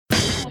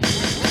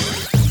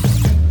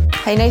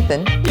Hey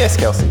Nathan, Yes,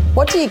 Kelsey.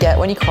 what do you get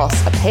when you cross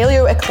a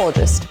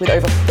paleoecologist with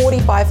over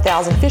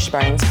 45,000 fish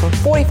bones from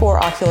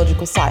 44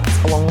 archaeological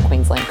sites along the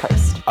Queensland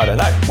coast? I don't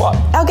know. What?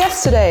 Our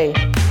guest today,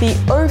 the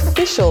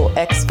official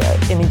expert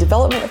in the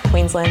development of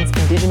Queensland's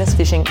Indigenous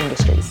fishing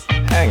industries.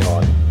 Hang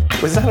on.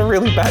 Was that a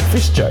really bad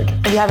fish joke?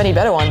 If you have any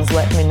better ones,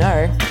 let me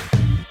know.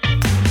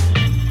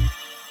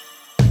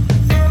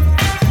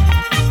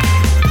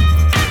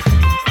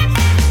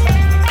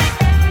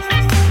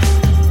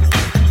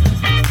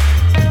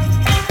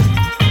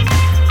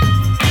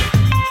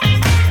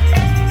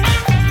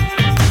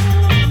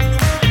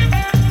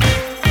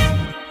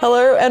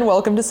 Hello and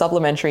welcome to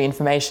Supplementary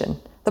Information,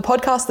 the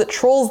podcast that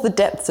trawls the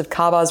depths of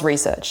Kaabar's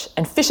research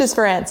and fishes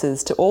for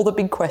answers to all the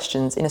big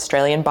questions in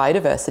Australian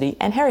biodiversity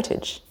and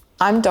heritage.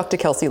 I'm Dr.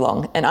 Kelsey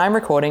Long and I'm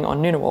recording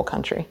on Ngunnawal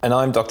country. And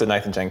I'm Dr.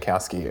 Nathan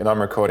Jankowski, and I'm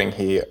recording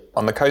here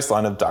on the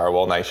coastline of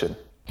Dharawal Nation.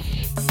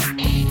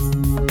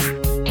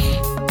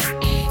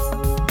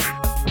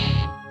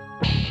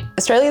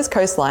 Australia's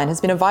coastline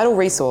has been a vital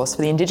resource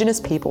for the Indigenous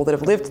people that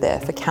have lived there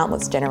for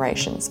countless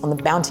generations on the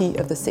bounty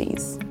of the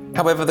seas.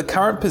 However, the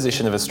current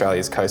position of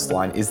Australia's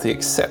coastline is the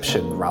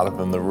exception rather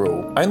than the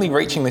rule, only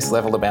reaching this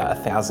level about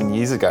 1,000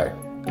 years ago.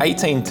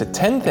 18 to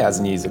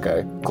 10,000 years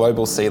ago,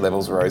 global sea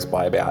levels rose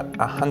by about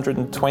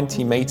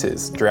 120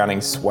 metres,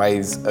 drowning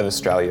swathes of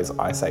Australia's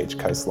Ice Age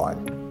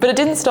coastline. But it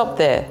didn't stop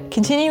there,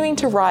 continuing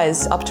to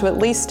rise up to at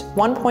least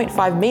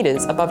 1.5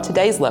 metres above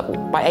today's level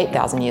by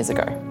 8,000 years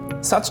ago.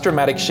 Such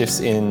dramatic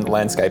shifts in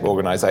landscape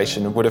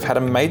organisation would have had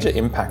a major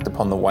impact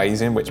upon the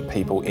ways in which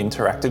people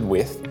interacted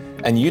with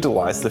and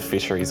utilised the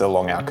fisheries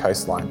along our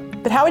coastline.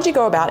 But how would you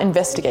go about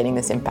investigating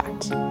this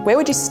impact? Where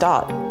would you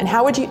start? And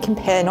how would you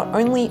compare not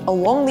only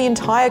along the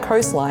entire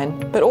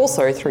coastline, but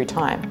also through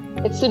time?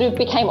 It sort of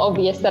became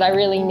obvious that I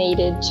really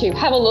needed to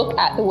have a look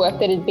at the work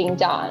that had been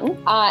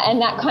done. And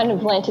that kind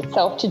of lent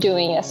itself to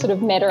doing a sort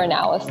of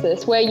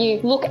meta-analysis where you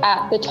look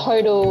at the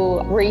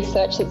total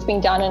research that's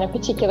been done in a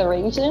particular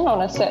region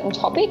on a certain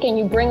topic, and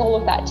you bring all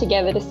of that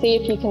together to see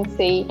if you can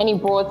see any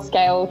broad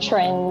scale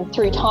trends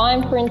through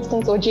time, for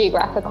instance, or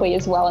geographically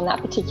as well in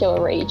that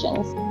particular region.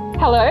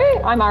 Hello,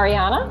 I'm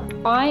Ariana.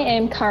 I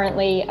am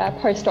currently a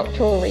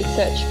postdoctoral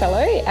research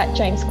fellow at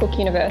James Cook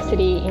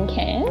University in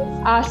Cairns.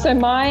 So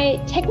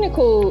my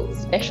technical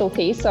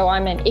specialty, so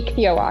I'm an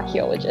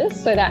ichthyoarchaeologist,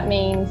 so that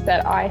means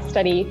that I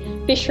study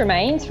fish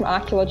remains from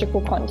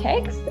archaeological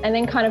context, and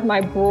then kind of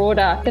my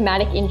broader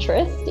thematic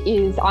interest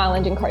is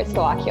island and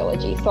coastal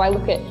archaeology. So I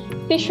look at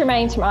fish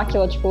remains from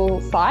archaeological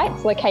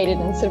sites located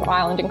in sort of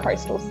island and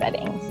coastal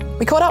settings.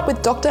 We caught up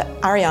with Dr.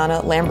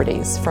 Ariana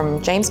Lambrides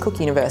from James Cook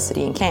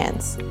University in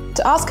Cairns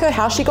to ask her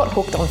how she got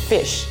hooked on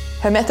fish,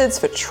 her methods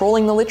for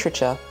trawling the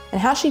literature, and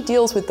how she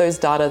deals with those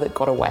data that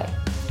got away.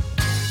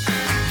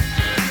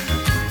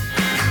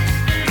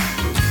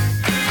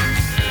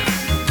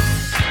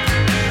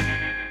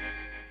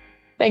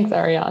 Thanks,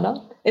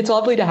 Ariana. It's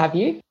lovely to have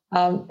you.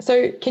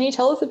 So can you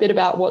tell us a bit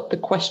about what the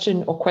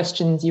question or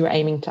questions you were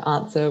aiming to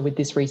answer with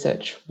this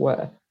research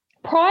were?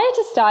 Prior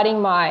to starting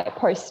my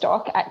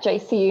postdoc at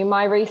JCU,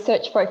 my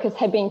research focus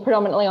had been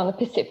predominantly on the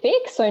Pacific,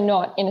 so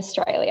not in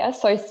Australia.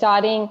 So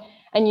starting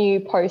a new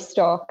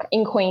postdoc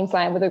in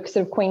Queensland with a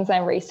sort of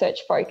Queensland research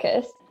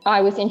focus, I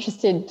was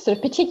interested sort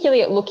of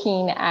particularly at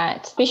looking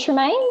at fish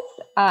remains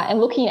and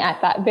looking at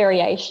that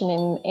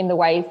variation in the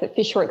ways that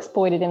fish were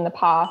exploited in the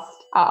past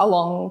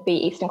along the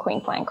eastern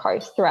Queensland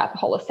coast throughout the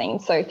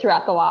Holocene, so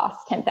throughout the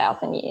last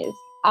 10,000 years.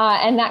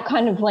 And that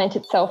kind of lent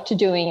itself to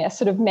doing a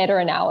sort of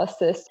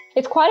meta-analysis.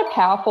 It's quite a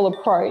powerful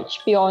approach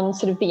beyond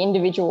sort of the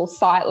individual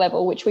site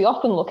level, which we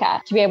often look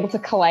at, to be able to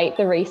collate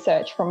the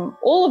research from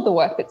all of the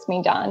work that's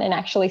been done and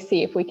actually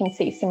see if we can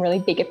see some really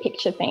bigger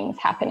picture things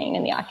happening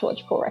in the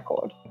archaeological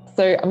record.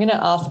 So I'm going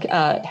to ask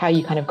how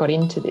you kind of got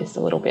into this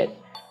a little bit.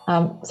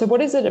 So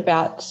what is it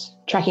about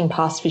tracking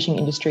past fishing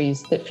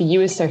industries that for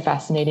you is so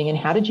fascinating, and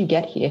how did you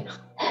get here?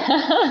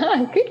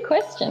 Good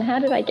question. How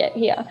did I get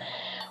here?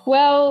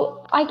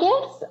 Well, I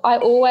guess I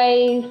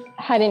always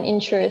had an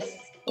interest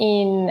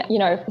in,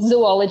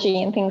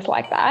 zoology and things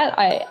like that.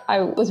 I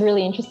was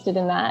really interested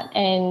in that,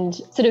 and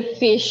sort of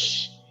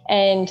fish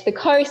and the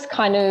coast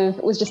kind of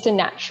was just a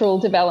natural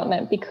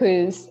development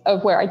because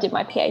of where I did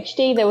my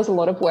PhD. There was a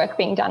lot of work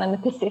being done in the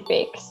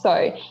Pacific.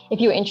 So if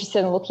you were interested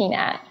in looking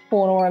at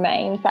faunal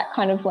remains, that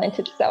kind of lent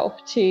itself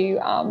to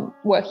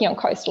working on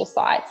coastal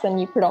sites, and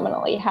you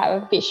predominantly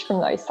have fish from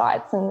those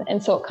sites,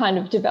 and so it kind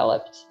of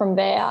developed from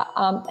there.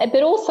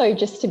 But also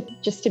just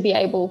to be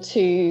able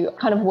to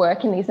kind of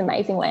work in these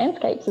amazing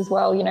landscapes as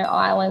well.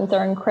 Islands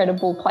are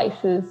incredible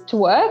places to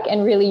work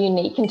and really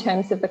unique in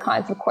terms of the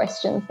kinds of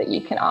questions that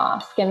you can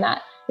ask, and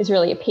that is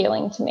really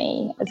appealing to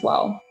me as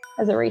well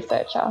as a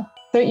researcher.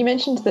 So you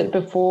mentioned that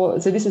before,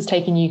 so this has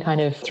taken you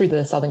kind of through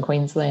the southern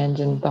Queensland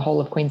and the whole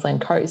of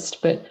Queensland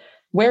coast, but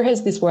where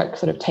has this work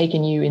sort of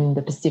taken you in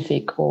the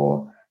Pacific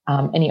or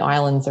any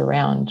islands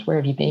around? Where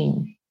have you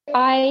been?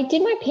 I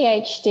did my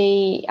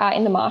PhD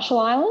in the Marshall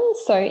Islands,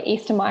 so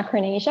Eastern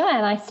Micronesia,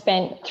 and I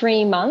spent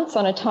 3 months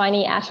on a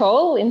tiny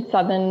atoll in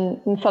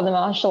southern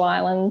Marshall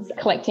Islands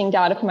collecting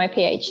data for my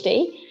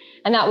PhD.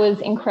 And that was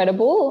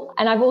incredible.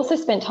 And I've also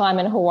spent time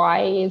in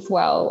Hawaii as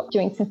well,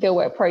 doing some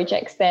fieldwork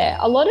projects there.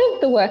 A lot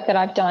of the work that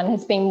I've done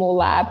has been more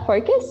lab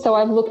focused. So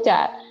I've looked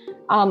at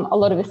a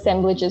lot of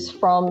assemblages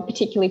from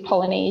particularly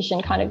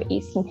Polynesian, kind of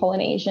Eastern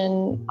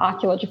Polynesian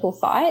archaeological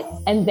sites.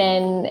 And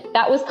then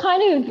that was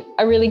kind of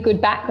a really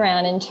good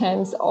background in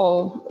terms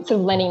of sort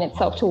of lending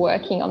itself to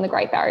working on the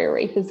Great Barrier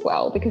Reef as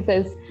well, because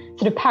there's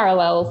sort of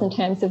parallels in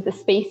terms of the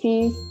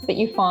species that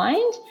you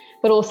find,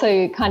 but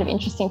also kind of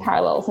interesting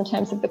parallels in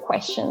terms of the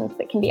questions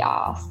that can be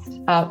asked.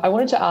 I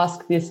wanted to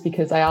ask this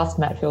because I asked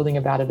Matt Fielding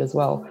about it as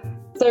well.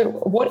 So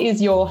what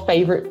is your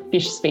favourite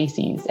fish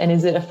species? And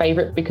is it a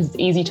favourite because it's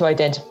easy to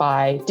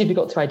identify,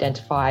 difficult to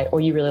identify,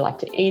 or you really like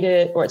to eat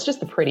it, or it's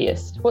just the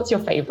prettiest? What's your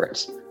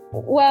favourite?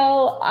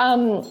 Well,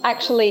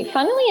 actually,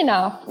 funnily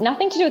enough,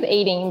 nothing to do with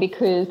eating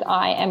because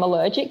I am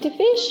allergic to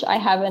fish. I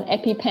have an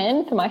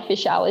EpiPen for my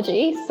fish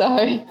allergy,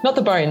 so... Not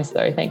the bones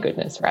though, thank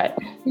goodness, right?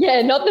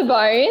 Yeah, not the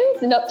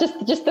bones, not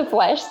just the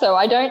flesh. So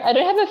I don't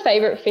have a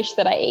favourite fish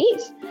that I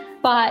eat.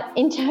 But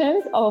in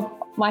terms of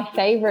my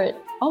favourite,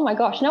 oh my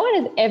gosh, no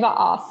one has ever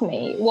asked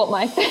me what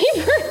my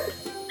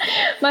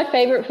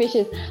favourite fish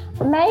is.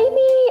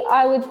 Maybe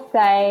I would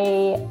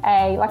say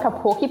like a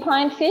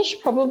porcupine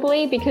fish,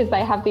 probably, because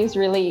they have these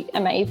really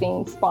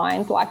amazing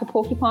spines like a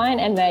porcupine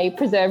and they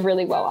preserve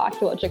really well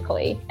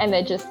archaeologically. And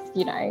they're just,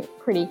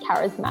 pretty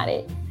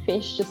charismatic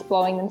fish, just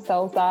blowing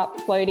themselves up,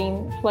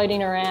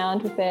 floating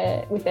around with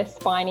their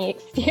spiny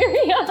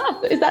exterior.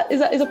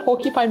 Is a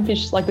porcupine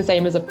fish like the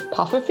same as a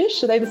puffer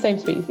fish? Are they the same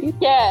species?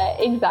 Yeah,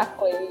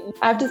 exactly.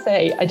 I have to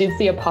say, I did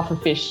see a puffer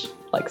fish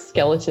like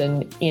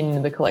skeleton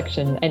in the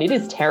collection, and it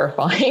is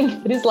terrifying.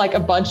 It is like a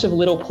bunch of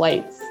little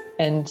plates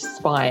and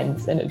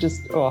spines, and it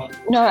just, oh.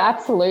 No,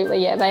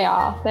 absolutely. Yeah, they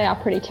are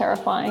pretty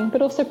terrifying,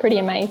 but also pretty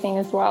amazing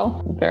as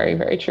well. Very,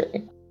 very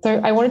true. So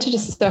I wanted to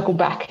just circle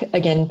back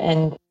again,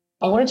 and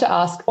I wanted to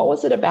ask, what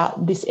was it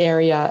about this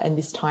area and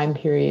this time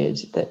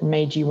period that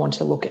made you want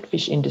to look at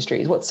fish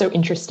industries? What's so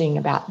interesting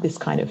about this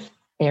kind of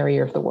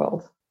area of the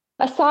world?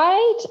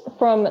 Aside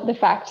from the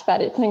fact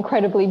that it's an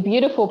incredibly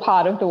beautiful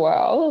part of the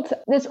world,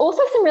 there's also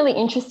some really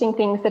interesting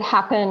things that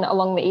happen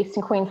along the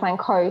eastern Queensland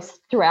coast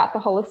throughout the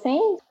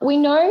Holocene. We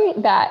know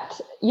that,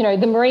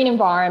 the marine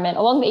environment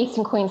along the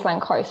eastern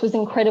Queensland coast was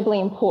incredibly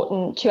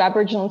important to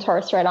Aboriginal and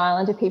Torres Strait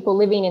Islander people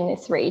living in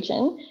this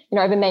region,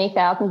 over many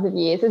thousands of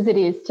years, as it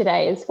is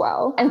today as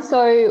well. And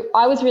so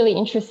I was really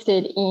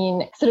interested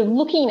in sort of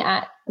looking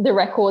at the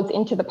records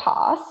into the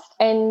past.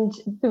 And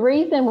the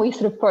reason we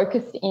sort of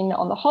focused in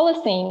on the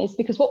Holocene is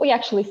because what we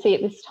actually see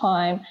at this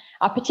time,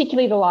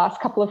 particularly the last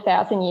couple of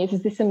thousand years,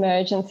 is this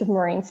emergence of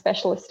marine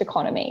specialist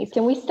economies.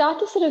 And we start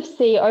to sort of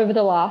see over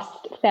the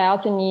last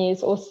 1,000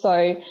 years or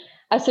so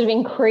a sort of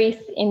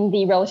increase in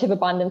the relative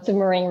abundance of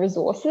marine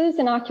resources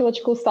in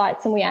archaeological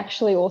sites. And we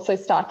actually also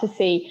start to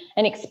see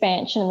an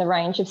expansion in the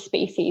range of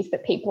species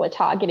that people are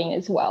targeting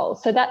as well.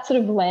 So that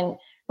sort of lent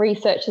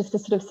researchers to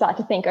sort of start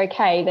to think,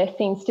 okay, there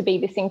seems to be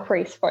this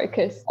increased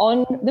focus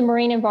on the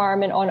marine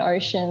environment, on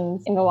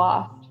oceans in the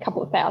last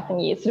couple of thousand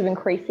years, sort of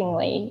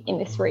increasingly in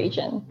this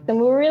region.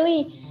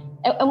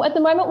 And at the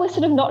moment, we're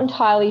sort of not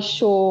entirely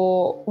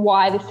sure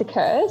why this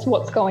occurs,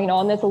 what's going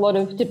on. There's a lot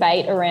of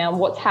debate around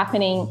what's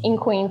happening in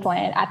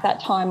Queensland at that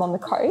time on the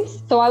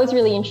coast. So I was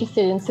really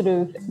interested in sort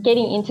of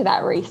getting into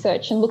that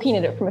research and looking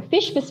at it from a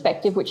fish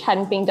perspective, which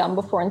hadn't been done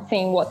before, and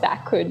seeing what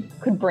that could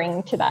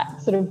bring to that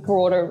sort of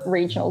broader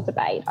regional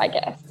debate, I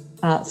guess.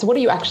 So what are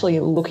you actually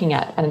looking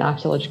at an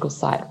archaeological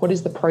site? What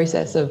is the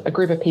process of a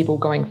group of people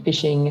going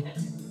fishing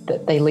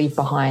that they leave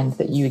behind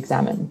that you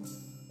examine?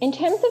 In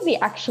terms of the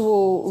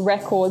actual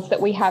records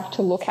that we have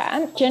to look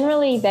at,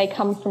 generally they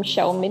come from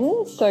shell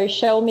middens. So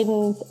shell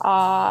middens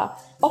are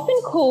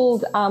often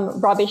called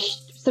rubbish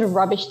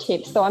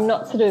tips. So I'm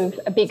not sort of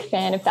a big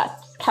fan of that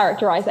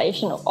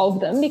characterization of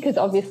them, because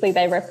obviously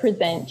they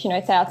represent,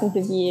 thousands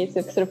of years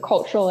of sort of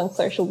cultural and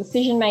social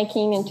decision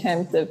making in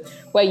terms of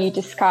where you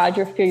discard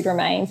your food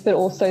remains, but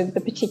also the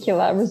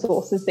particular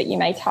resources that you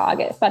may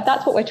target. But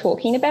that's what we're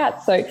talking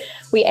about. So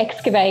we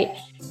excavate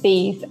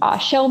these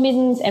shell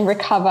middens and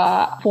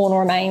recover fauna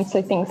remains,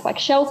 so things like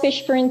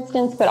shellfish, for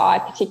instance, but I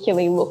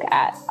particularly look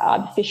at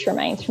the fish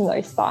remains from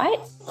those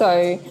sites.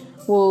 So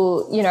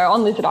we'll,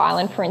 on Lizard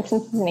Island, for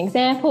instance, as an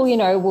example,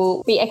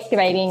 we'll be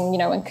excavating,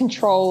 and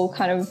control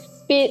kind of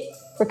spit,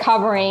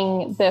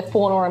 recovering the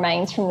fauna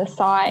remains from the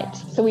site.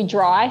 So we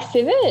dry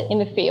sieve it in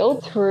the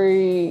field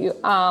through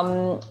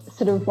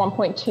sort of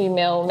 1.2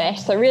 mil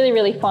mesh, so really,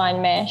 really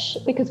fine mesh,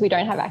 because we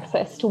don't have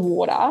access to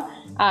water.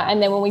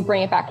 And then when we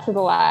bring it back to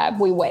the lab,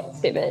 we wet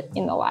sieve it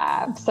in the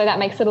lab. So that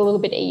makes it a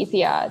little bit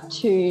easier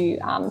to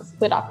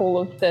split up all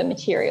of the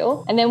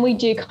material. And then we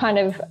do kind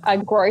of a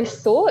gross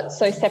sort,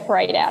 so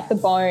separate out the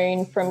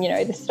bone from,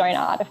 the stone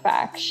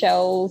artifacts,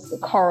 shells,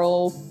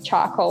 coral,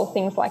 charcoal,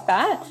 things like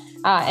that.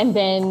 And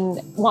then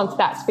once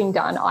that's been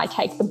done, I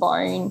take the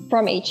bone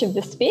from each of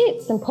the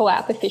spits and pull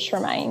out the fish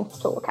remains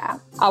to look at.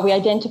 We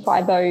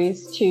identify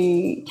those to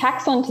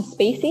taxon to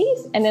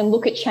species, and then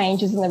look at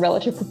changes in the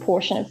relative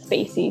proportion of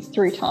species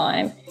through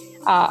time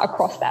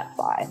across that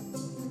site.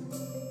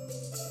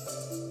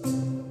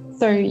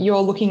 So you're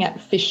looking at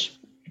fish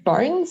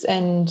bones,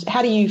 and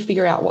how do you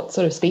figure out what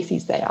sort of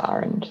species they are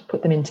and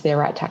put them into their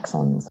right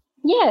taxons?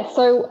 Yeah,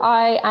 so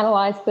I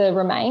analysed the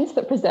remains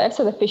that preserve,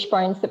 so the fish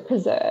bones that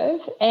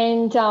preserve,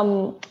 and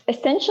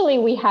essentially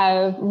we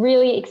have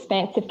really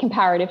expansive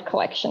comparative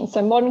collections,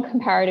 so modern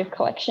comparative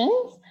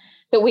collections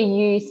that we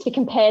use to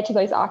compare to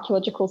those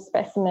archaeological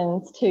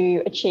specimens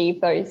to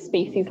achieve those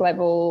species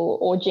level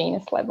or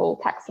genus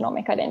level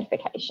taxonomic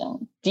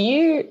identification. Do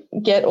you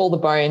get all the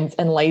bones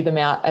and lay them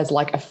out as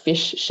like a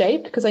fish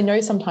shape? Because I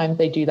know sometimes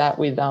they do that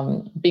with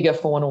bigger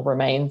faunal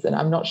remains, and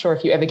I'm not sure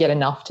if you ever get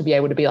enough to be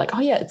able to be like, oh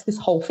yeah, it's this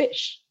whole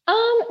fish.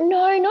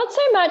 No, not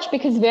so much,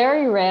 because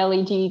very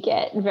rarely do you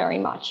get very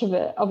much of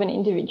an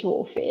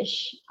individual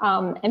fish.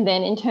 And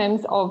then in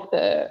terms of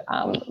the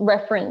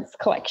reference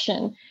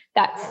collection,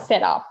 that's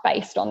set up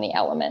based on the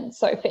elements.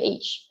 So for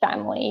each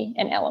family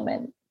and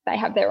element, they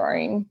have their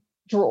own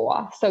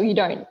drawer. So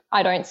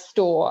I don't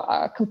store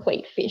a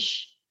complete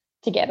fish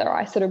together.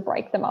 I sort of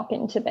break them up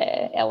into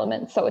their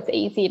elements, so it's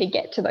easier to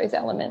get to those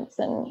elements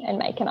and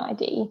make an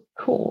ID.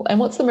 Cool. And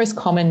what's the most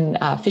common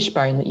fish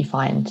bone that you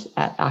find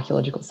at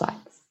archaeological sites?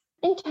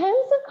 In terms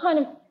of kind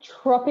of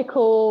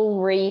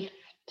tropical reef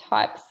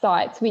type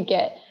sites, we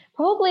get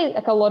probably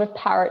like a lot of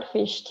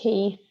parrotfish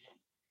teeth,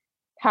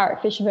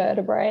 parrotfish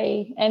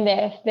vertebrae, and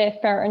their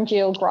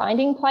pharyngeal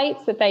grinding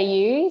plates that they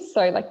use.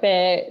 So like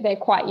they're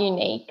quite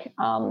unique.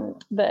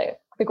 The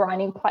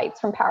grinding plates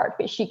from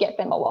parrotfish, you get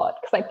them a lot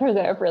because they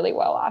preserve really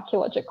well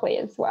archaeologically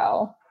as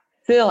well.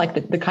 So they're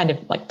like the kind of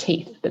like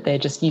teeth that they're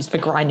just used for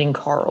grinding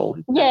coral.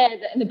 Yeah,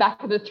 in the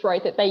back of the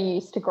throat that they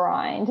use to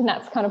grind, and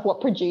that's kind of what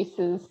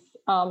produces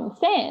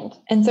sand.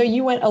 And so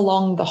you went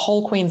along the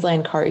whole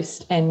Queensland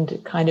coast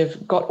and kind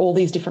of got all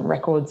these different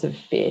records of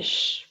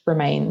fish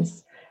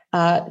remains.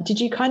 Did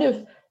you kind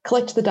of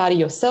collect the data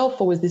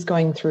yourself, or was this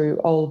going through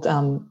old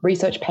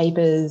research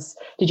papers?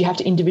 Did you have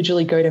to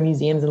individually go to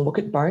museums and look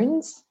at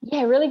bones?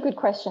 Yeah, really good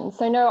question.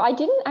 So no, I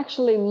didn't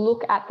actually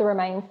look at the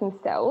remains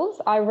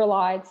themselves. I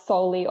relied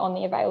solely on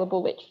the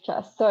available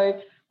literature. So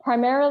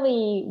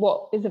primarily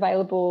what is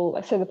available,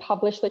 so the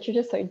published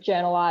literature, so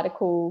journal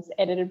articles,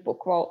 edited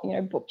book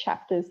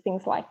chapters,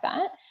 things like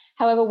that.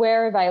 However,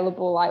 where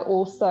available, I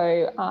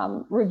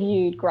also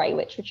reviewed grey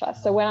literature.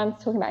 So when I'm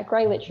talking about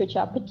grey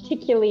literature,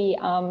 particularly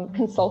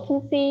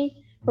consultancy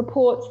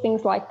reports,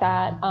 things like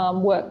that,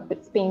 work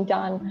that's being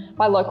done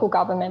by local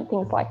government,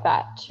 things like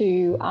that,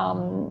 to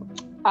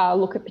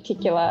look at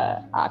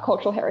particular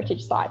cultural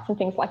heritage sites and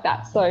things like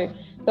that. So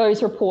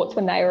those reports,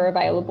 when they were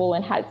available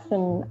and had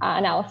some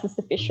analysis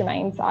of fish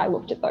remains, I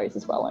looked at those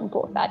as well and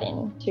brought that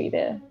into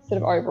the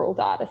sort of overall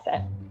data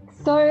set.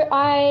 So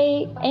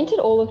I entered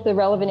all of the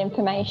relevant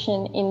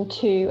information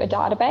into a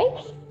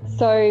database.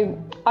 So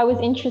I was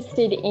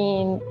interested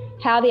in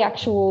how the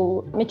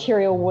actual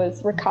material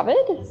was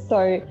recovered.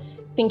 So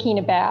thinking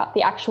about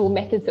the actual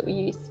methods that were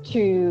used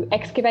to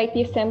excavate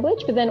the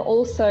assemblage, but then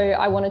also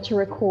I wanted to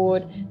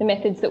record the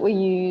methods that were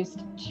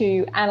used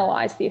to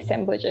analyse the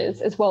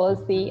assemblages as well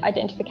as the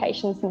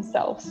identifications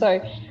themselves.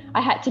 So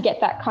I had to get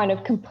that kind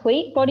of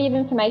complete body of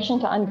information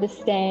to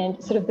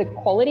understand sort of the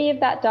quality of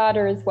that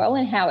data as well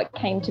and how it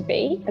came to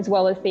be, as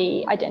well as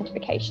the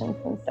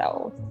identifications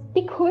themselves.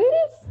 Because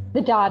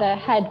the data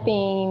had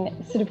been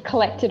sort of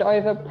collected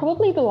over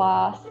probably the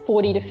last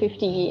 40 to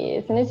 50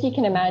 years, and as you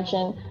can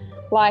imagine,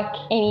 like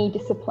any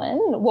discipline,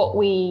 what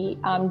we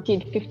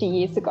did 50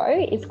 years ago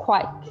is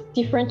quite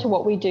different to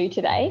what we do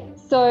today.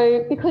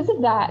 So because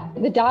of that,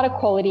 the data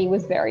quality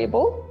was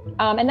variable.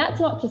 And that's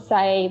not to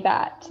say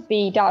that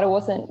the data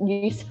wasn't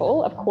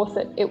useful. Of course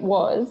it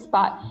was,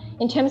 but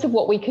in terms of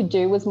what we could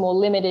do was more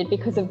limited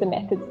because of the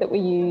methods that were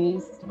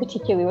used,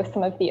 particularly with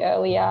some of the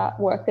earlier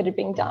work that had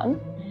been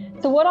done.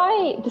 So what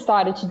I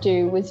decided to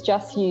do was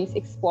just use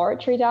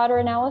exploratory data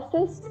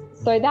analysis.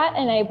 So that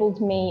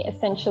enabled me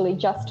essentially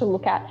just to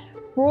look at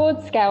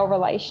broad scale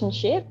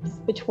relationships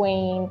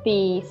between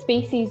the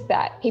species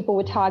that people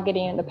were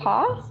targeting in the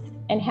past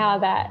and how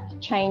that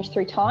changed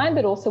through time,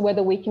 but also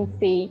whether we can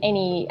see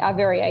any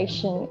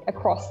variation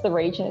across the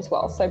region as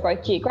well. So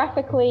both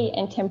geographically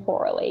and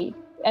temporally.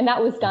 And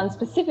that was done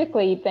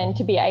specifically then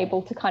to be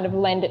able to kind of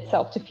lend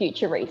itself to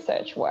future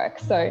research work.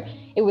 So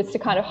it was to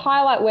kind of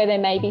highlight where there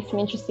may be some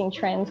interesting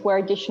trends where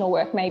additional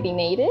work may be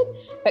needed,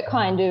 but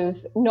kind of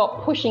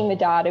not pushing the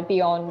data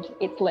beyond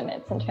its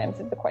limits in terms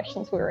of the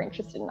questions we were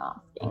interested in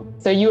asking.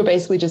 So you were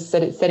basically just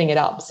setting it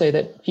up so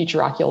that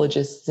future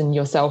archaeologists and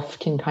yourself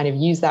can kind of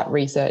use that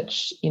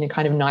research in a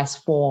kind of nice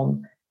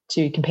form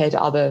to compare to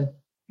other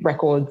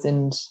records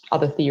and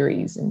other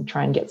theories and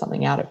try and get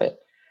something out of it.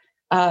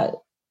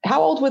 How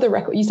old were the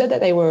records? You said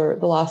that they were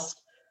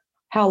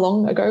how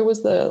long ago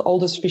was the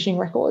oldest fishing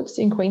records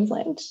in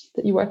Queensland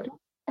that you worked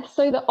on?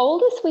 So the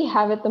oldest we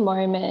have at the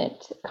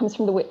moment comes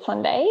from the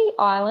Whitsunday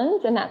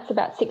Islands, and that's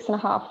about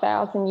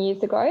 6,500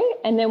 years ago.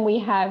 And then we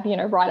have,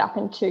 right up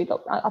until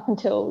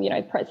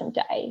present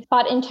day.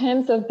 But in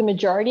terms of the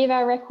majority of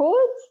our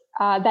records,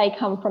 they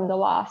come from the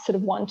last sort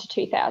of 1,000 to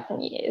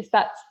 2,000 years.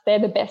 They're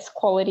the best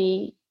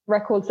quality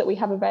records that we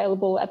have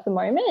available at the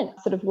moment,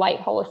 sort of late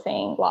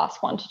Holocene,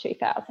 last 1 to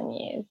 2,000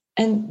 years.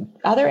 And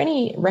are there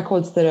any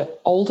records that are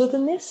older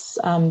than this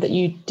that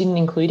you didn't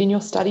include in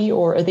your study,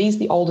 or are these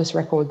the oldest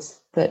records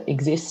that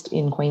exist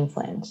in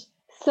Queensland?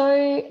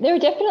 So there are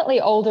definitely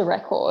older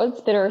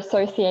records that are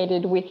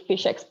associated with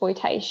fish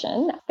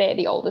exploitation. They're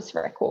the oldest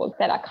records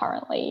that are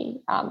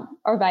currently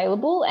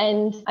available.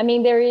 And I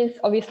mean, there is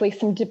obviously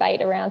some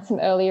debate around some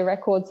earlier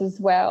records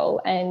as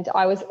well. And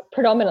I was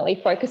predominantly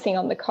focusing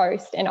on the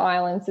coast and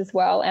islands as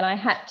well. And I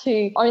had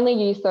to only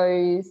use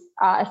those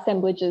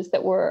assemblages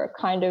that were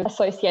kind of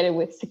associated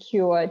with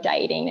secure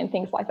dating and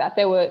things like that.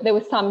 There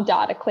was some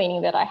data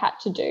cleaning that I had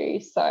to do.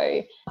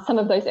 So some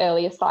of those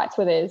earlier sites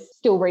where there's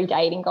still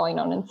redating going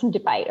on and some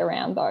debate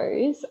around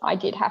those, I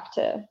did have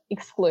to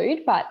exclude.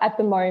 But at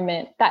the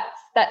moment, that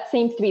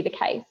seems to be the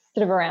case,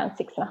 sort of around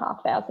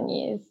 6,500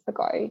 years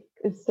ago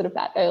is sort of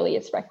that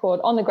earliest record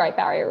on the Great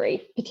Barrier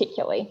Reef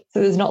particularly.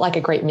 So there's not like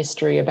a great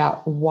mystery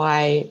about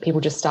why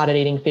people just started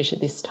eating fish at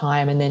this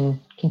time and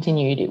then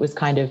continued. It was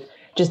kind of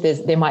just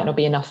there might not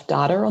be enough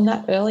data on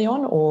that early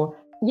on, or?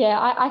 Yeah,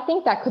 I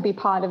think that could be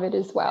part of it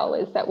as well,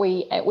 is that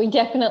we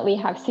definitely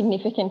have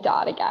significant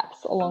data gaps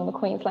along the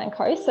Queensland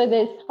coast. So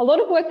there's a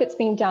lot of work that's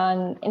been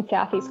done in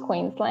southeast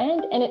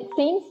Queensland, and it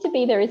seems to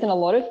be there isn't a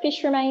lot of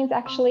fish remains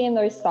actually in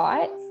those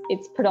sites.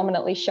 It's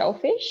predominantly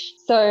shellfish.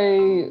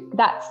 So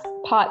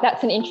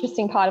that's an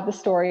interesting part of the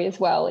story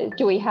as well, is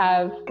do we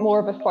have more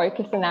of a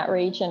focus in that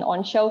region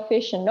on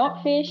shellfish and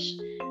not fish?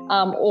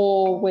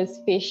 Or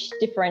was fish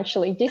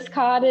differentially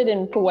discarded,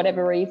 and for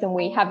whatever reason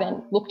we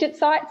haven't looked at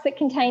sites that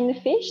contain the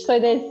fish? So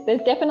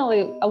there's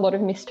definitely a lot of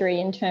mystery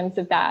in terms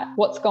of that,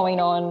 what's going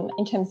on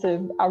in terms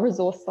of our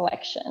resource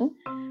selection.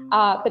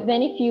 But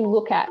then if you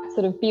look at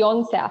sort of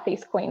beyond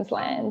southeast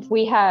Queensland,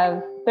 we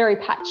have very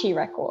patchy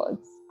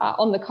records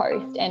on the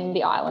coast and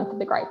the islands of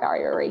the Great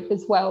Barrier Reef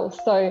as well.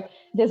 So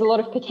there's a lot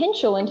of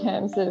potential in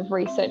terms of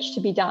research to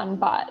be done,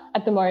 but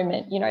at the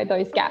moment,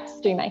 those gaps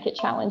do make it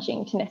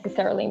challenging to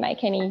necessarily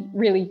make any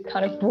really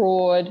kind of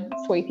broad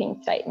sweeping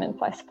statements,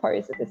 I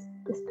suppose, at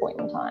this point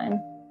in time.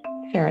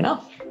 Fair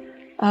enough.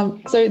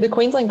 So the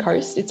Queensland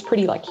coast, it's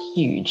pretty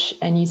huge,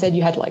 and you said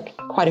you had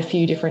quite a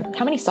few different,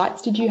 how many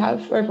sites did you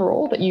have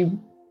overall that you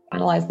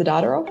analysed the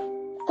data of?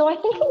 So I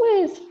think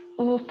it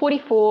was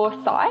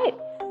 44 sites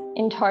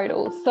in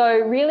total. So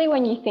really,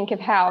 when you think of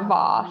how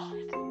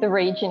vast the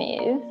region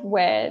is,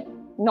 we're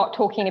not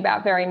talking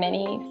about very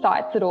many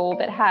sites at all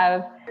that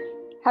have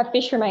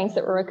fish remains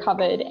that were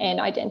recovered and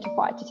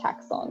identified to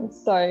taxons.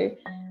 So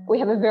we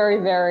have a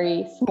very,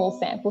 very small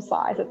sample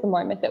size at the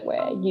moment that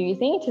we're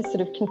using to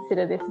sort of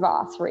consider this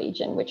vast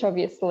region, which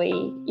obviously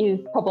is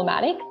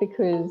problematic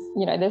because,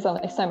 there's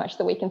only so much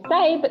that we can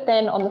say. But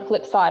then on the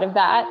flip side of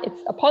that,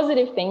 it's a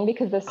positive thing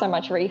because there's so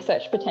much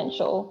research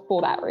potential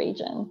for that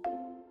region.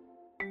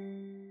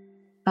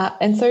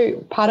 And so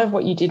part of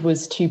what you did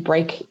was to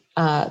break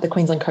the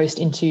Queensland coast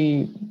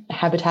into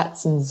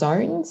habitats and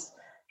zones.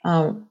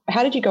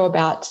 How did you go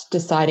about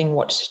deciding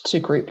what to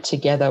group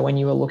together when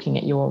you were looking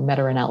at your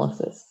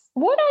meta-analysis?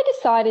 What I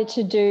decided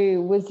to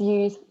do was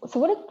use, so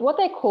what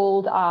they're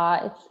called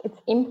are, it's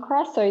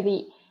IMCRA, so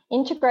the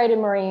Integrated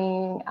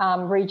Marine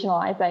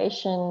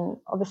Regionalisation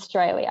of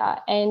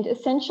Australia. And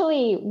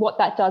essentially what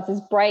that does is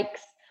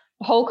breaks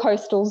the whole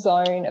coastal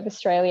zone of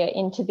Australia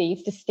into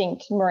these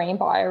distinct marine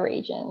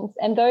bioregions.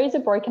 And those are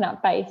broken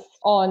up based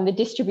on the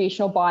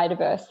distributional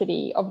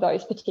biodiversity of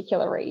those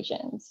particular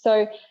regions.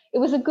 So it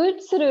was a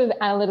good sort of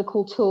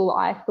analytical tool,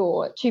 I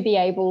thought, to be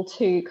able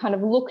to kind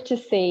of look to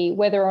see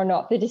whether or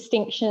not the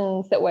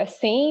distinctions that we're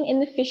seeing in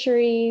the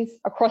fisheries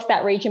across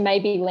that region may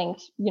be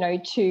linked,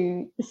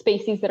 to the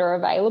species that are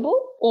available,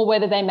 or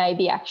whether they may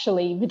be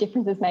actually, the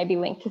differences may be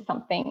linked to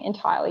something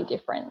entirely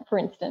different. For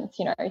instance,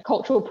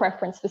 cultural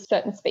preference for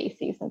certain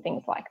species and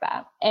things like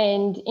that.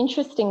 And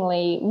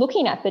interestingly,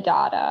 looking at the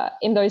data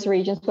in those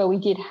regions where we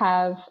did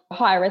have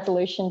higher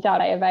resolution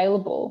data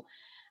available,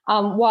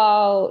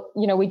 while,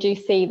 we do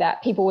see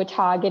that people were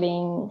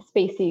targeting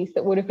species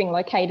that would have been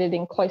located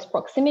in close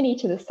proximity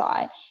to the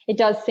site, it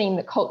does seem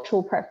that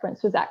cultural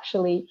preference was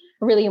actually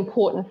a really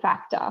important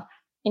factor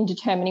in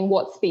determining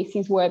what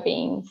species were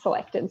being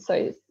selected.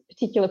 So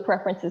particular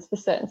preferences for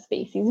certain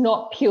species,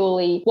 not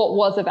purely what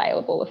was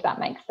available, if that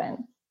makes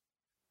sense.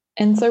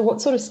 And so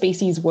what sort of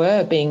species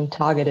were being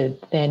targeted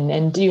then?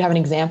 And do you have an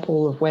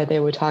example of where they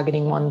were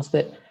targeting ones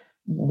that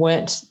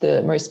weren't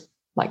the most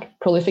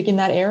prolific in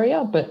that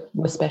area, but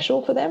were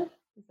special for them?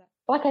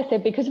 Like I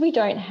said, because we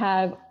don't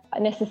have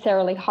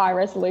necessarily high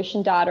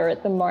resolution data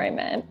at the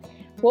moment,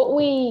 what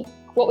we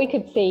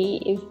could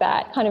see is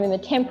that kind of in the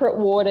temperate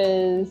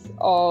waters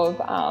of,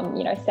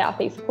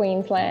 southeast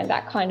Queensland,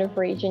 that kind of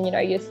region,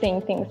 you're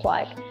seeing things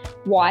like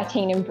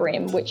whiting and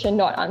bream, which are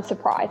not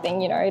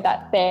unsurprising,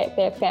 that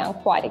they're found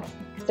quite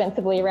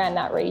extensively around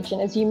that region.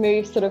 As you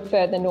move sort of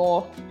further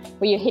north,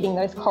 where you're hitting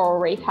those coral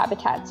reef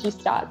habitats, you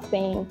start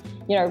seeing,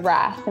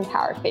 wrasse and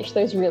parrotfish,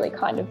 those really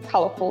kind of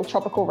colourful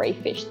tropical reef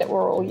fish that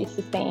we're all used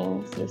to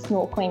seeing sort of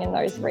snorkeling in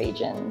those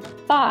regions.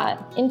 But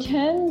in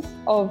terms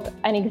of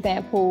an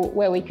example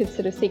where we could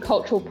sort of see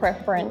cultural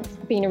preference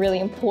being a really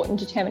important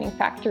determining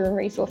factor in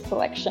resource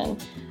selection,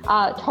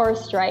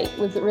 Torres Strait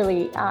was a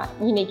really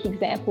unique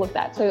example of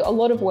that. So a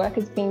lot of work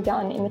has been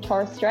done in the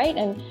Torres Strait,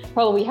 and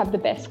probably we have the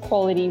best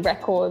quality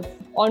records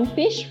on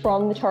fish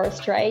from the Torres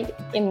Strait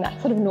in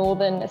that sort of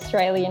northern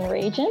Australian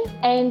region.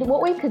 And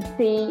what we could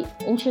see,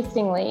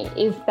 interestingly,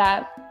 is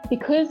that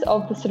because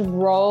of the sort of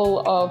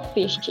role of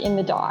fish in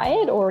the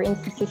diet or in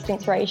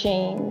subsistence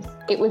regimes,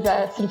 it was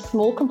a sort of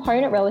small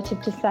component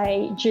relative to,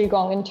 say,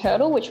 dugong and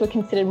turtle, which were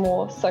considered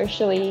more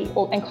socially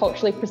and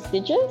culturally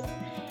prestigious.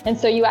 And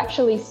so you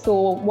actually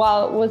saw,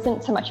 while it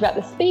wasn't so much about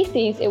the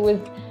species, it was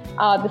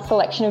the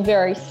selection of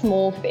very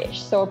small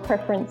fish. So a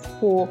preference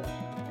for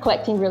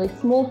collecting really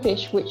small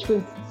fish, which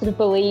was sort of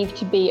believed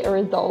to be a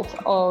result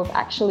of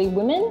actually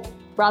women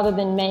rather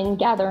than men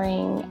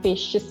gathering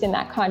fish just in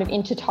that kind of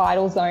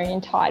intertidal zone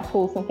in tide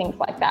pools and things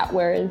like that,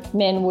 whereas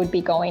men would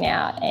be going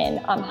out and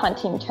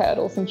hunting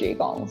turtles and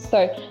dugongs.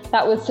 So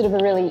that was sort of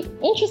a really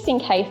interesting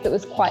case that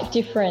was quite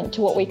different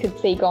to what we could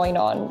see going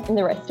on in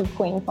the rest of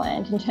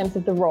Queensland in terms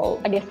of the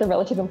role, I guess, the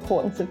relative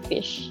importance of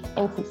fish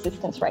in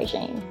subsistence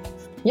regimes.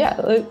 Yeah,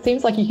 it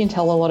seems like you can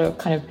tell a lot of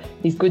kind of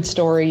these good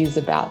stories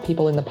about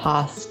people in the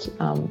past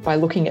by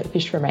looking at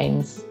fish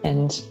remains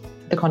and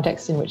the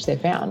context in which they're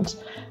found.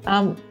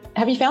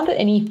 Have you found that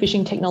any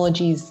fishing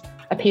technologies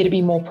appear to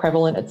be more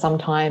prevalent at some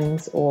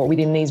times or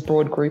within these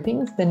broad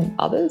groupings than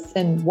others?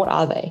 And what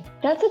are they?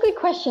 That's a good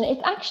question.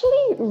 It's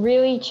actually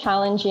really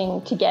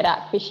challenging to get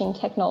at fishing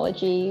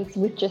technologies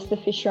with just the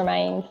fish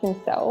remains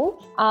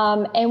themselves.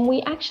 And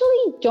we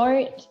actually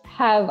don't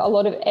have a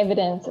lot of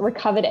evidence,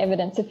 recovered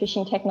evidence of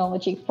fishing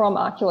technology from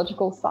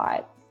archaeological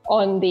sites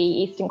on the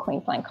eastern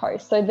Queensland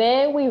coast. So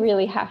there we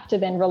really have to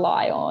then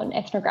rely on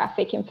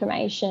ethnographic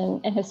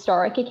information and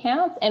historic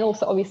accounts, and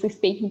also obviously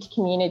speaking to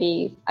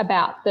communities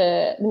about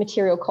the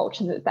material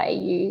culture that they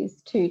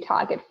use to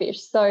target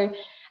fish. So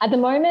at the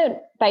moment,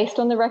 based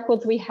on the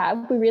records we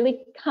have, we really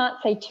can't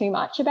say too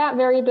much about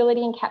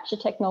variability in capture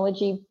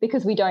technology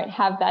because we don't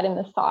have that in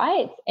the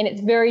sites, and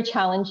it's very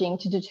challenging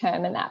to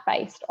determine that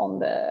based on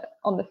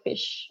the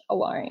fish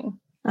alone.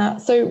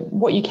 So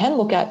what you can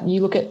look at, you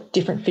look at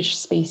different fish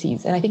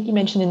species. And I think you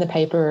mentioned in the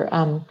paper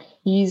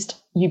you used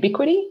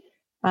ubiquity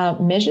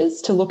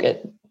measures to look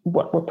at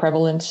what were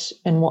prevalent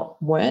and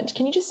what weren't.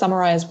 Can you just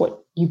summarise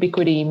what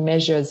ubiquity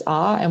measures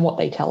are and what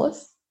they tell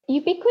us?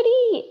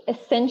 Ubiquity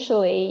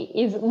essentially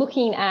is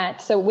looking at,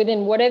 so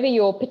within whatever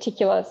your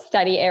particular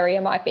study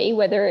area might be,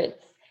 whether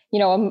it's a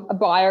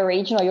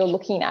bioregion or you're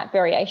looking at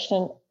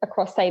variation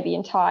across, say, the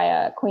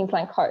entire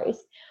Queensland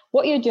coast,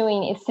 what you're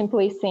doing is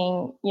simply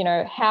seeing,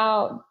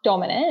 how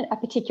dominant a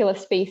particular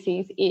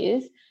species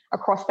is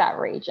across that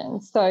region.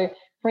 So,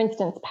 for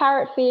instance,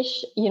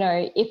 parrotfish,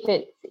 if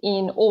it's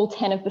in all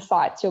 10 of the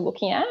sites you're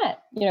looking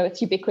at,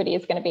 its ubiquity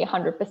is going to be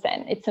 100%.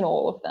 It's in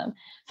all of them.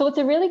 So it's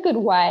a really good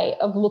way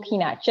of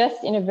looking at,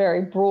 just in a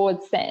very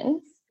broad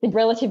sense, the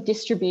relative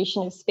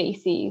distribution of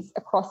species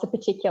across a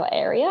particular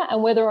area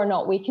and whether or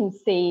not we can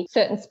see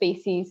certain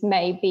species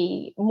may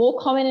be more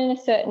common in a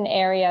certain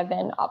area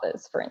than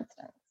others, for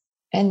instance.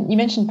 And you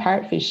mentioned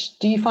parrotfish.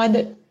 Do you find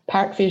that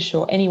parrotfish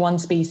or any one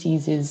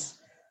species is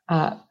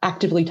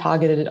actively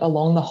targeted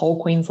along the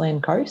whole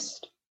Queensland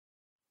coast?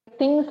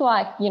 Things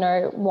like,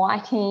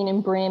 whiting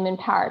and bream and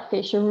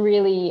parrotfish are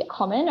really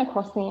common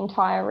across the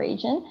entire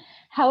region.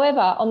 However,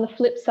 on the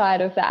flip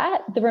side of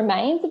that, the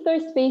remains of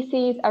those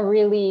species are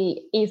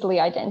really easily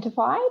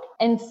identified.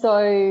 And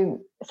so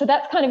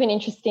that's kind of an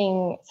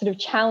interesting sort of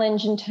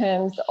challenge in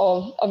terms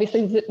of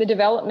obviously the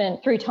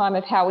development through time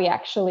of how we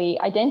actually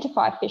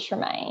identify fish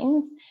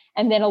remains.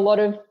 And then a lot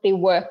of the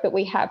work that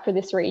we have for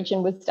this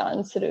region was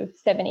done sort of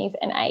 70s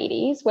and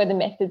 80s, where the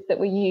methods that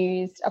were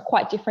used are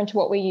quite different to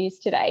what we use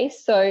today.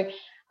 So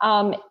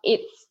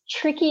it's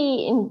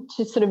tricky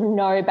to sort of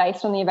know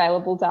based on the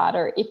available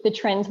data if the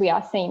trends we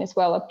are seeing as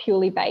well are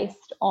purely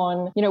based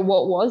on,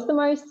 what was the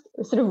most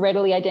sort of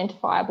readily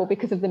identifiable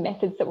because of the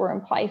methods that were in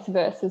place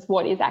versus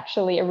what is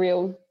actually a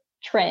real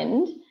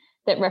trend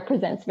that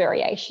represents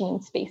variation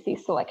in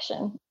species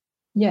selection.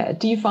 Yeah.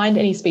 Do you find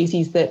any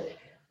species that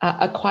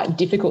are quite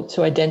difficult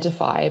to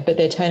identify, but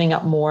they're turning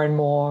up more and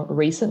more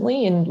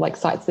recently in like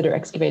sites that are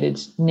excavated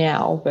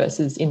now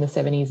versus in the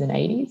 70s and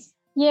 80s?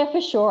 Yeah,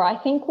 for sure. I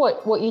think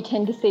what you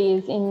tend to see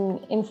is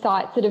in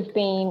sites that have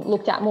been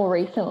looked at more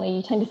recently,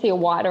 you tend to see a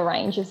wider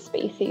range of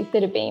species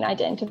that have been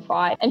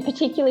identified. And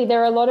particularly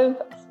there are a lot of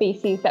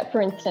species that,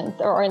 for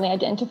instance, are only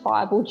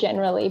identifiable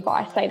generally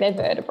by, say, their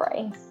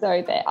vertebrae.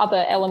 So their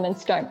other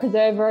elements don't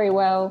preserve very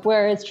well,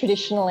 whereas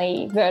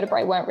traditionally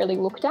vertebrae weren't really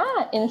looked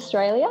at in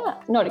Australia,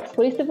 not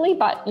exclusively,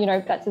 but,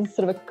 that's a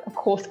sort of a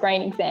coarse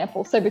grain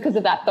example. So because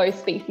of that, those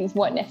species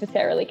weren't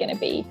necessarily going to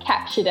be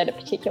captured at a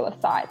particular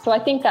site. So I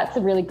think that's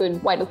a really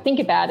good way to think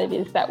about it,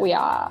 is that we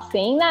are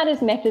seeing that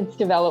as methods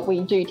develop, we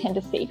do tend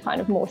to see kind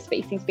of more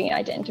species being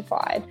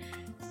identified.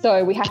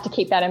 So we have to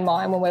keep that in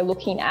mind when we're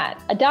looking at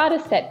a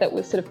data set that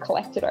was sort of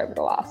collected over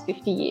the last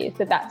 50 years,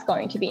 that's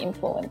going to be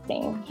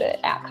influencing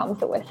the outcomes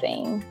that we're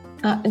seeing.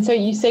 And so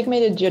you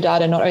segmented your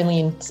data not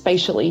only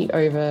spatially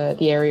over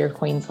the area of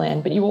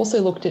Queensland, but you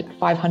also looked at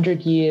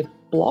 500-year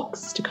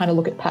blocks to kind of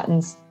look at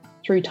patterns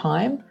through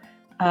time.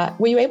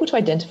 Were you able to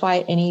identify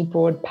any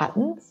broad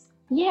patterns?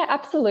 Yeah,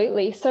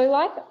 absolutely. So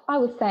like I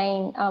was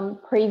saying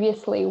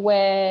previously,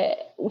 where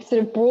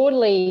sort of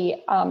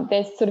broadly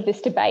there's sort of this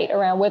debate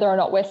around whether or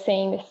not we're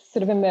seeing this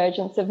sort of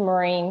emergence of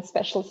marine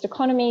specialist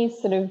economies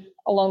sort of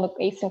along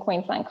the eastern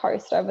Queensland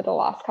coast over the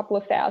last couple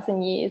of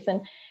thousand years.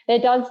 And there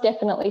does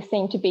definitely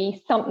seem to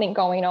be something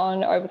going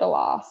on over the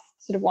last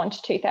sort of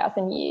 1,000 to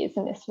 2,000 years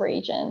in this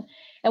region.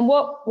 And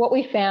what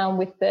we found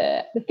with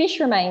the fish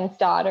remains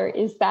data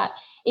is that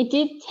it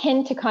did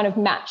tend to kind of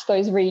match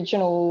those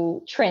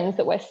regional trends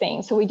that we're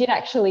seeing. So we did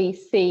actually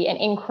see an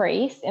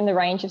increase in the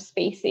range of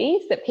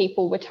species that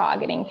people were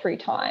targeting through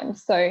time.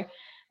 So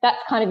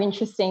that's kind of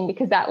interesting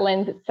because that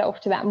lends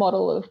itself to that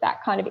model of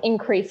that kind of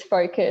increased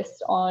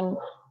focus on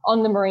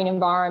the marine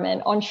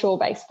environment, on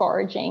shore-based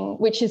foraging,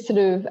 which is sort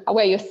of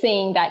where you're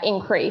seeing that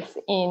increase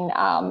in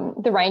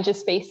the range of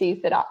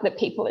species that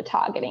people are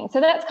targeting.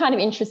 So that's kind of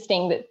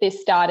interesting that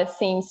this data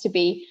seems to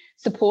be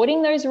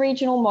supporting those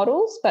regional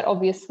models, but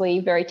obviously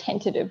very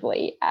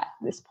tentatively at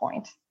this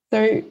point.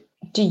 So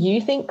do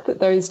you think that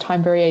those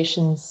time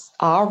variations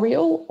are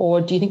real, or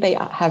do you think they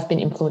have been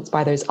influenced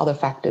by those other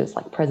factors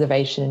like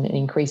preservation and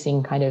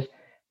increasing kind of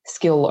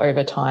skill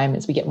over time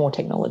as we get more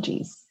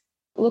technologies?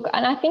 Look,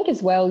 and I think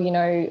as well,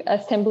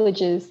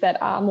 assemblages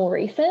that are more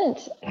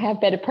recent have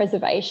better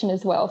preservation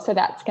as well. So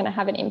that's going to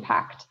have an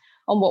impact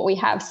on what we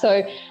have.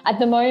 So at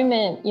the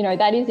moment,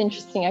 that is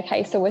interesting.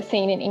 Okay, so we're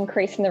seeing an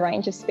increase in the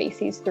range of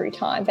species through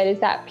time, but is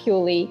that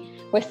purely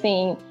we're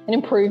seeing an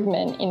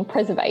improvement in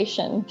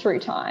preservation through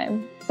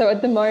time? So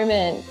at the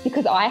moment,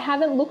 because I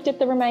haven't looked at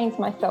the remains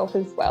myself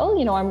as well,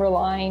 I'm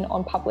relying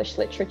on published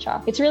literature.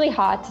 It's really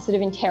hard to sort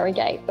of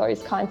interrogate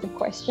those kinds of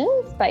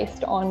questions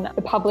based on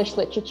the published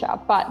literature,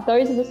 but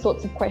those are the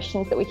sorts of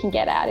questions that we can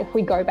get at if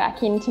we go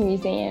back into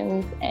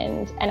museums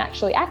and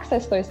actually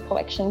access those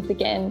collections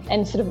again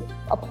and sort of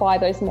apply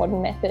those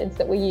modern methods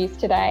that we use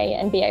today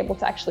and be able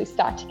to actually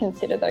start to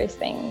consider those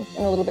things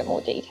in a little bit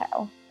more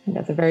detail. I think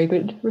that's a very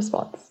good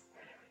response.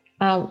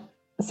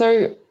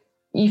 So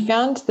you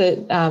found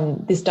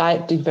that this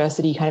diet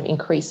diversity kind of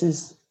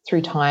increases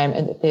through time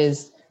and that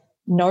there's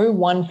no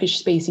one fish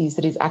species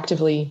that is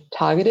actively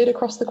targeted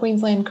across the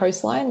Queensland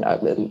coastline,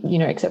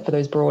 except for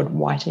those broad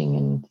whiting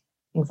and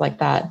things like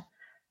that.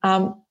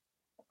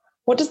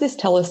 What does this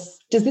tell us?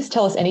 Does this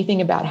tell us anything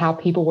about how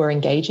people were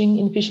engaging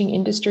in fishing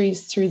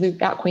industries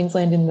throughout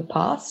Queensland in the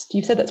past?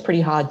 You've said that's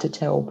pretty hard to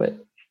tell, but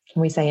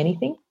can we say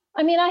anything?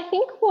 I mean, I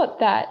think what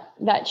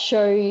that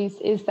shows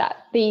is that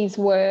these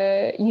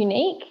were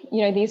unique.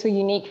 These were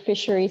unique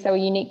fisheries. They were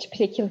unique to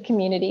particular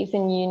communities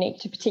and unique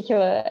to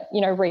particular,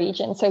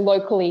 regions. So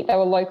they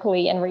were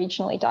locally and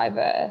regionally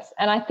diverse.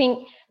 And I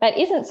think that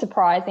isn't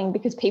surprising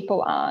because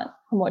people aren't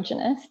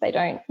homogenous. They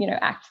don't,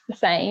 act the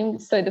same.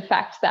 So the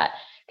fact that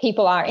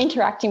people are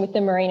interacting with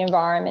the marine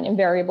environment in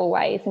variable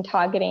ways and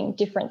targeting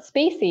different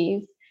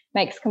species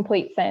makes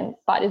complete sense,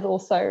 but is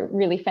also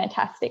really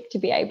fantastic to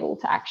be able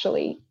to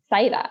actually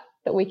say that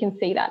we can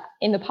see that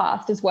in the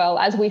past as well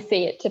as we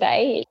see it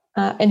today.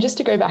 And just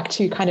to go back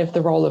to kind of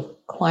the role of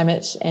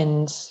climate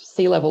and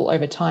sea level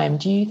over time,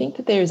 do you think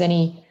that there is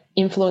any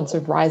influence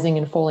of rising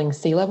and falling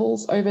sea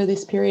levels over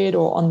this period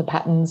or on the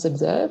patterns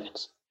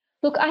observed?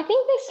 Look, I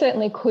think there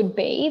certainly could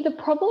be. The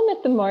problem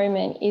at the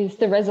moment is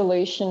the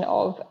resolution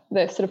of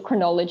the sort of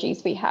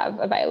chronologies we have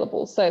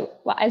available. So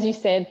as you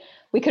said,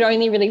 we could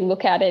only really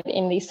look at it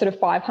in these sort of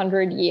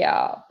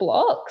 500-year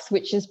blocks,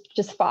 which is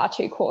just far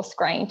too coarse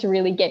grained to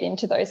really get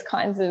into those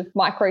kinds of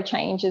micro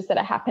changes that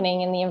are happening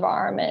in the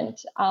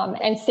environment.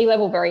 And sea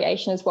level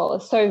variation as well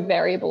is so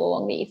variable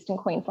along the eastern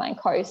Queensland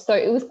coast. So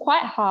it was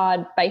quite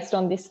hard based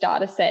on this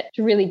data set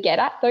to really get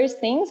at those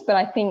things. But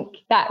I think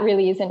that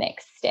really is a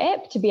next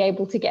step to be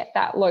able to get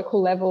that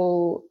local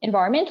level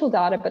environmental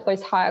data, but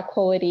those higher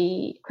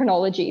quality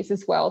chronologies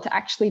as well to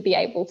actually be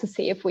able to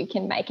see if we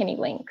can make any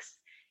links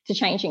to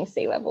changing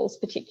sea levels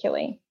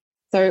particularly.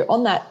 So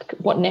on that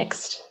what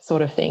next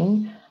sort of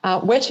thing,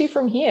 where to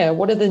from here?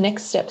 What are the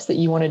next steps that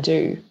you want to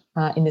do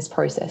in this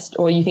process,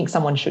 or you think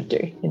someone should do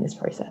in this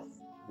process?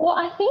 Well,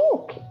 I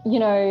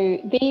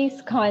think,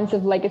 these kinds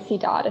of legacy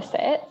data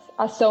sets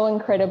are so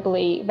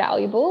incredibly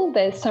valuable.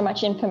 There's so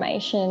much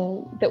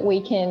information that we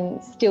can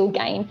still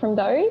gain from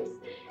those.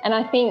 And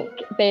I think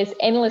there's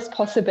endless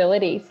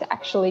possibilities to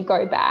actually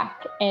go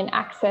back and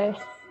access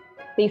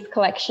these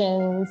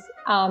collections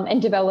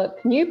and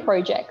develop new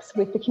projects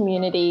with the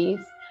communities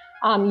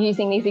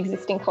using these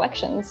existing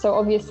collections. So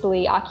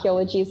obviously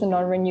archaeology is a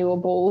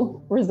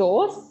non-renewable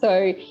resource.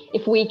 So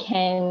if we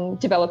can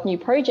develop new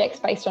projects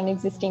based on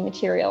existing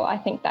material, I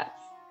think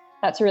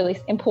that's really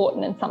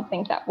important and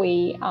something that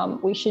we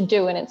should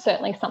do. And it's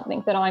certainly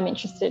something that I'm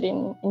interested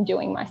in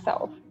doing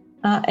myself.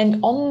 And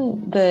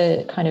on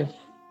the kind of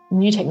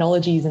new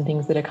technologies and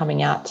things that are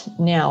coming out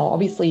now,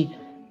 obviously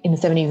in the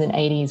 70s and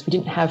 80s, we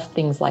didn't have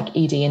things like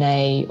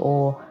eDNA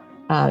or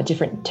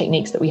different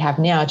techniques that we have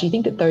now. Do you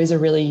think that those are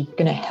really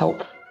going to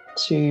help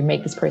to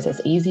make this process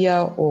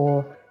easier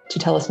or to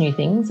tell us new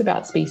things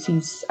about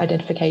species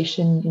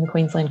identification in the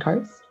Queensland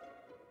coast?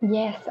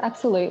 Yes,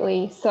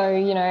 absolutely. So,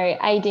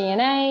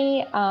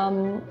 eDNA,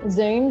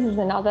 zooms is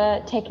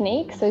another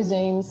technique. So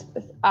zooms,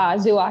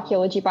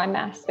 zooarchaeology by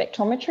mass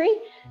spectrometry.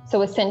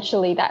 So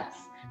essentially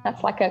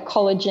that's like a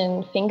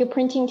collagen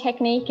fingerprinting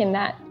technique, and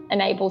that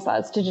enables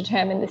us to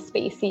determine the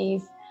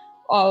species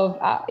of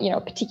a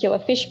particular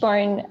fish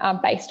bone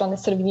based on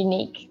this sort of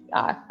unique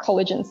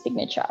collagen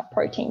signature,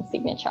 protein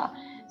signature.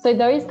 So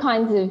those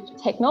kinds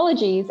of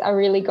technologies are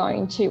really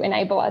going to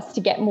enable us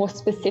to get more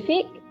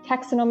specific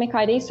taxonomic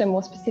IDs, so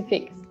more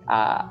specific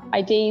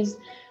IDs,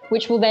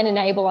 which will then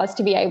enable us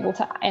to be able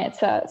to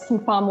answer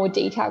some far more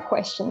detailed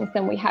questions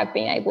than we have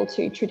been able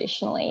to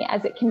traditionally,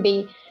 as it can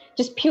be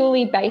just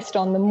purely based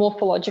on the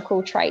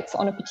morphological traits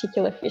on a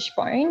particular fish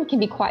bone. It can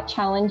be quite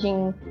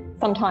challenging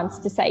sometimes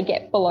to say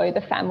get below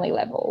the family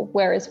level.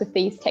 Whereas with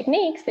these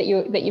techniques that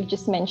you've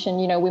just mentioned,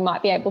 we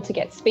might be able to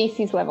get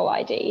species level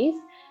IDs.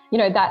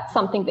 That's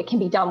something that can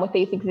be done with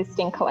these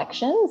existing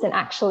collections, and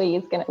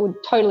actually would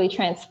totally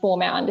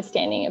transform our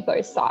understanding of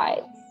those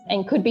sites,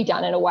 and could be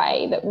done in a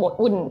way that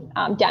wouldn't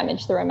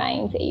damage the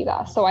remains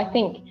either. So I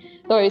think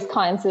those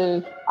kinds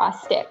of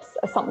steps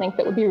are something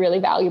that would be really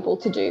valuable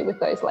to do with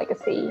those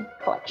legacy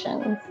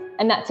collections.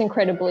 And that's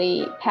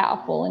incredibly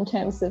powerful in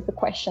terms of the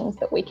questions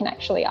that we can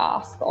actually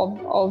ask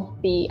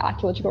of the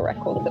archaeological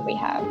records that we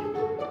have.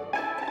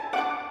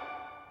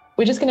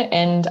 We're just going to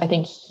end, I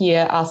think,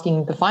 here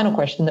asking the final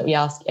question that we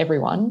ask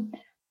everyone.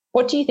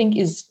 What do you think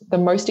is the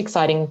most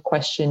exciting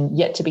question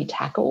yet to be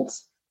tackled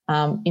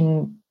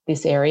in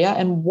this area,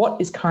 and what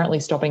is currently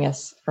stopping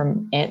us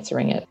from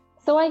answering it?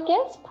 So I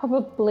guess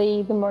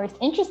probably the most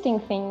interesting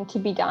thing to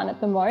be done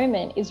at the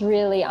moment is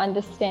really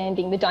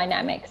understanding the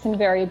dynamics and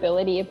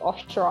variability of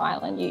offshore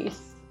island use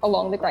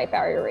along the Great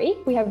Barrier Reef.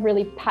 We have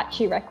really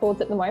patchy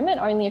records at the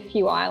moment. Only a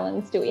few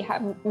islands do we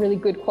have really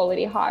good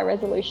quality, high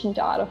resolution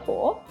data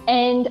for.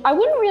 And I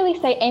wouldn't really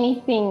say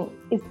anything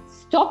is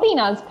stopping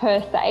us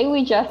per se.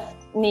 We just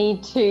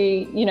need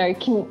to,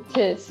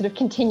 to sort of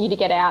continue to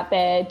get out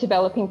there,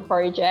 developing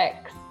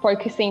projects,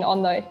 focusing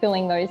on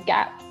filling those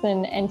gaps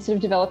and sort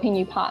of developing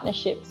new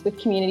partnerships with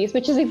communities,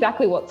 which is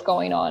exactly what's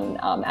going on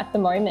at the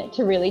moment,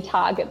 to really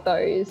target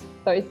those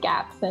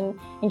gaps and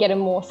get a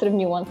more sort of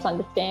nuanced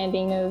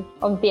understanding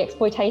of the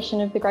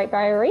exploitation of the Great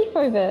Barrier Reef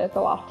over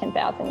the last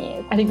 10,000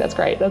 years. I think that's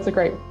great. That's a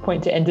great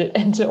point to end it,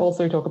 and to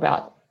also talk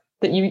about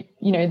that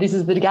this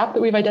is the gap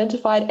that we've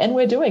identified and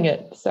we're doing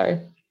it. So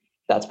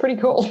that's pretty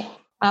cool.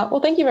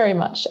 Well, thank you very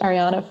much,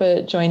 Ariana,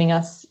 for joining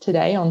us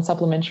today on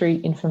Supplementary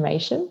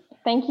Information.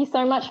 Thank you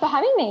so much for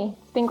having me.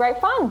 It's been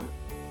great fun.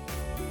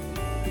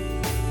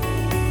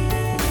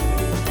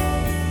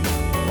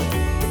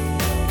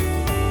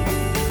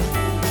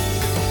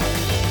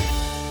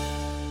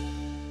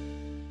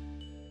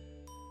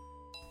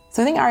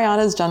 So I think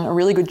Ariana's done a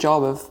really good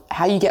job of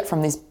how you get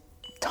from these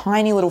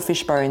tiny little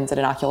fish bones at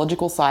an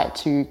archaeological site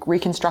to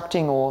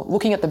reconstructing or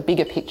looking at the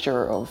bigger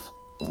picture of,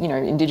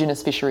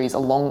 Indigenous fisheries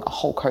along a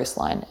whole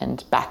coastline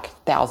and back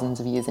thousands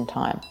of years in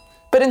time.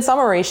 But in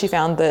summary, she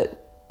found that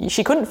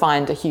she couldn't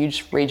find a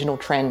huge regional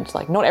trend.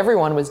 Like, not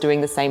everyone was doing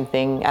the same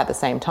thing at the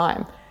same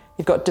time.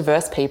 You've got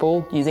diverse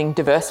people using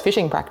diverse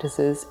fishing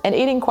practices and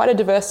eating quite a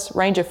diverse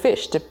range of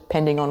fish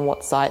depending on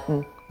what site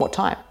and what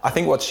time. I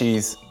think what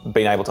she's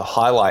been able to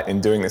highlight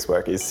in doing this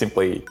work is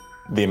simply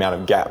the amount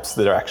of gaps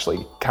that are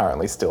actually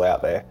currently still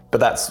out there. But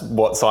that's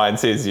what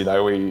science is,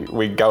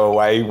 we go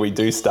away, we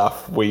do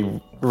stuff, we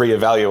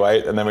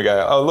reevaluate, and then we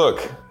go, oh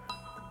look,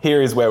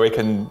 here is where we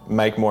can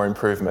make more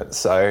improvements.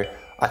 So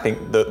I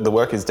think the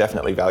work is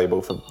definitely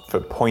valuable for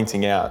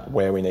pointing out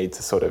where we need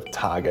to sort of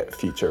target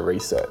future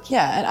research.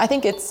 Yeah, and I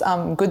think it's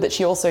good that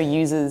she also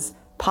uses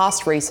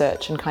past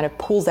research and kind of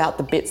pulls out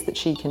the bits that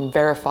she can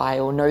verify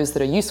or knows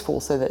that are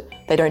useful, so that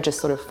they don't just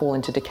sort of fall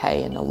into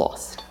decay and are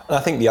lost. And I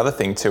think the other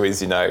thing too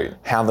is,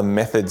 how the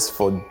methods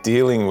for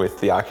dealing with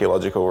the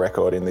archaeological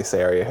record in this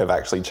area have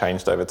actually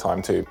changed over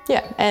time too.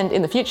 Yeah, and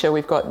in the future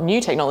we've got new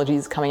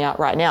technologies coming out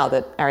right now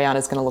that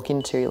Ariana's going to look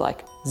into,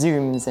 like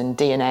zooms and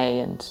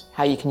DNA and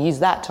how you can use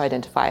that to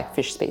identify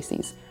fish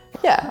species.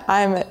 Yeah,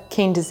 I'm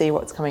keen to see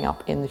what's coming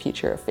up in the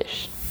future of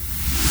fish.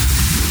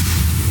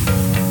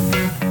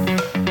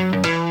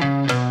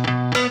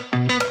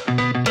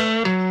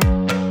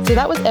 So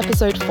that was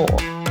episode 4,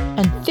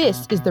 and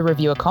this is the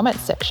reviewer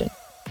comments section.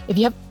 If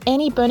you have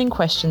any burning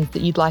questions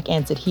that you'd like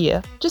answered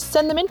here, just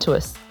send them in to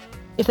us.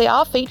 If they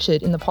are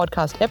featured in the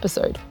podcast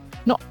episode,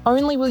 Not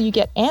only will you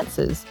get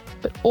answers,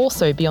 but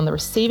also be on the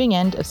receiving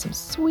end of some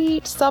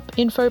sweet Sup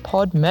Info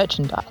Pod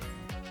merchandise.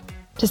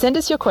 To send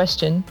us your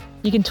question,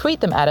 you can tweet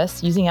them at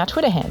us using our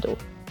Twitter handle,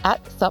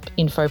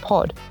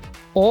 @SupInfoPod,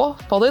 or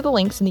follow the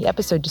links in the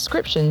episode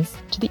descriptions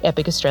to the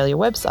Epic Australia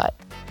website.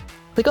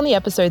 Click on the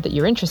episode that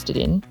you're interested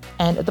in,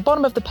 and at the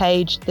bottom of the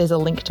page, there's a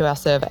link to our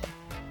survey.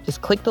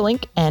 Just click the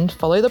link and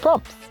follow the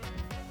prompts.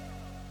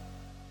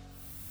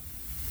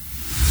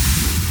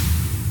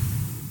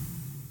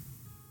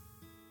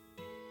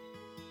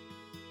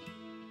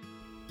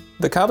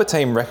 The CABA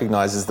team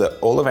recognises that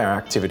all of our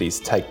activities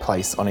take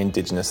place on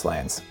Indigenous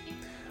lands.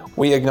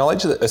 We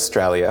acknowledge that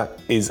Australia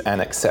is an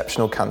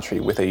exceptional country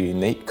with a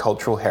unique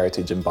cultural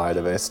heritage and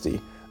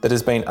biodiversity that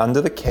has been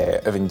under the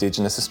care of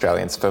Indigenous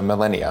Australians for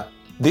millennia.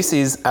 This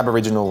is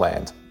Aboriginal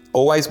land,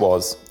 always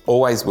was,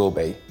 always will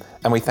be,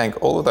 and we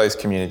thank all of those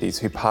communities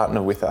who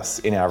partner with us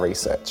in our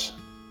research.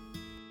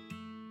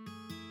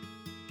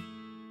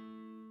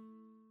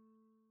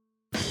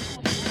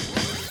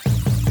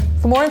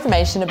 For more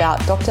information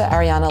about Dr.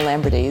 Ariana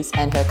Lambridis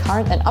and her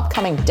current and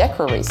upcoming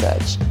DECRA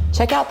research,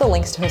 check out the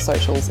links to her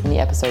socials in the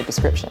episode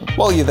description.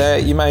 While you're there,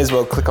 you may as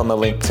well click on the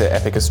link to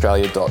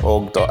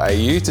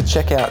epicaustralia.org.au to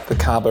check out the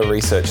CABA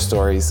research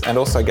stories and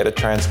also get a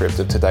transcript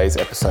of today's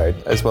episode,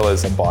 as well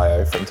as a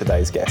bio from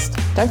today's guest.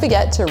 Don't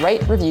forget to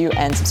rate, review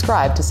and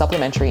subscribe to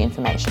Supplementary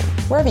Information,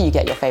 wherever you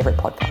get your favourite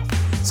podcasts.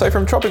 So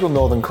from tropical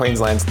northern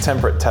Queensland to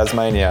temperate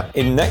Tasmania,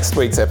 in next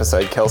week's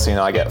episode, Kelsey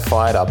and I get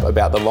fired up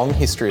about the long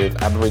history of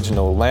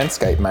Aboriginal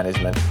landscape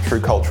management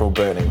through cultural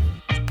burning.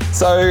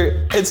 So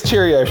it's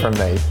cheerio from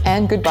me.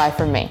 And goodbye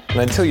from me. And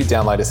until you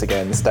download us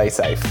again, stay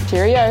safe.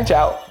 Cheerio.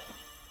 Ciao.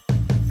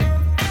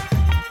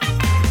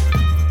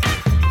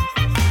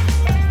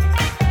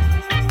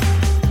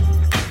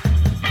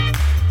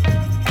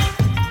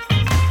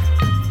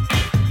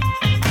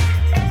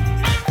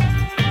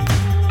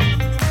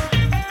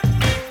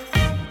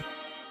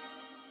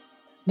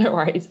 No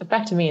worries.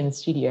 Back to me in the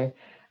studio.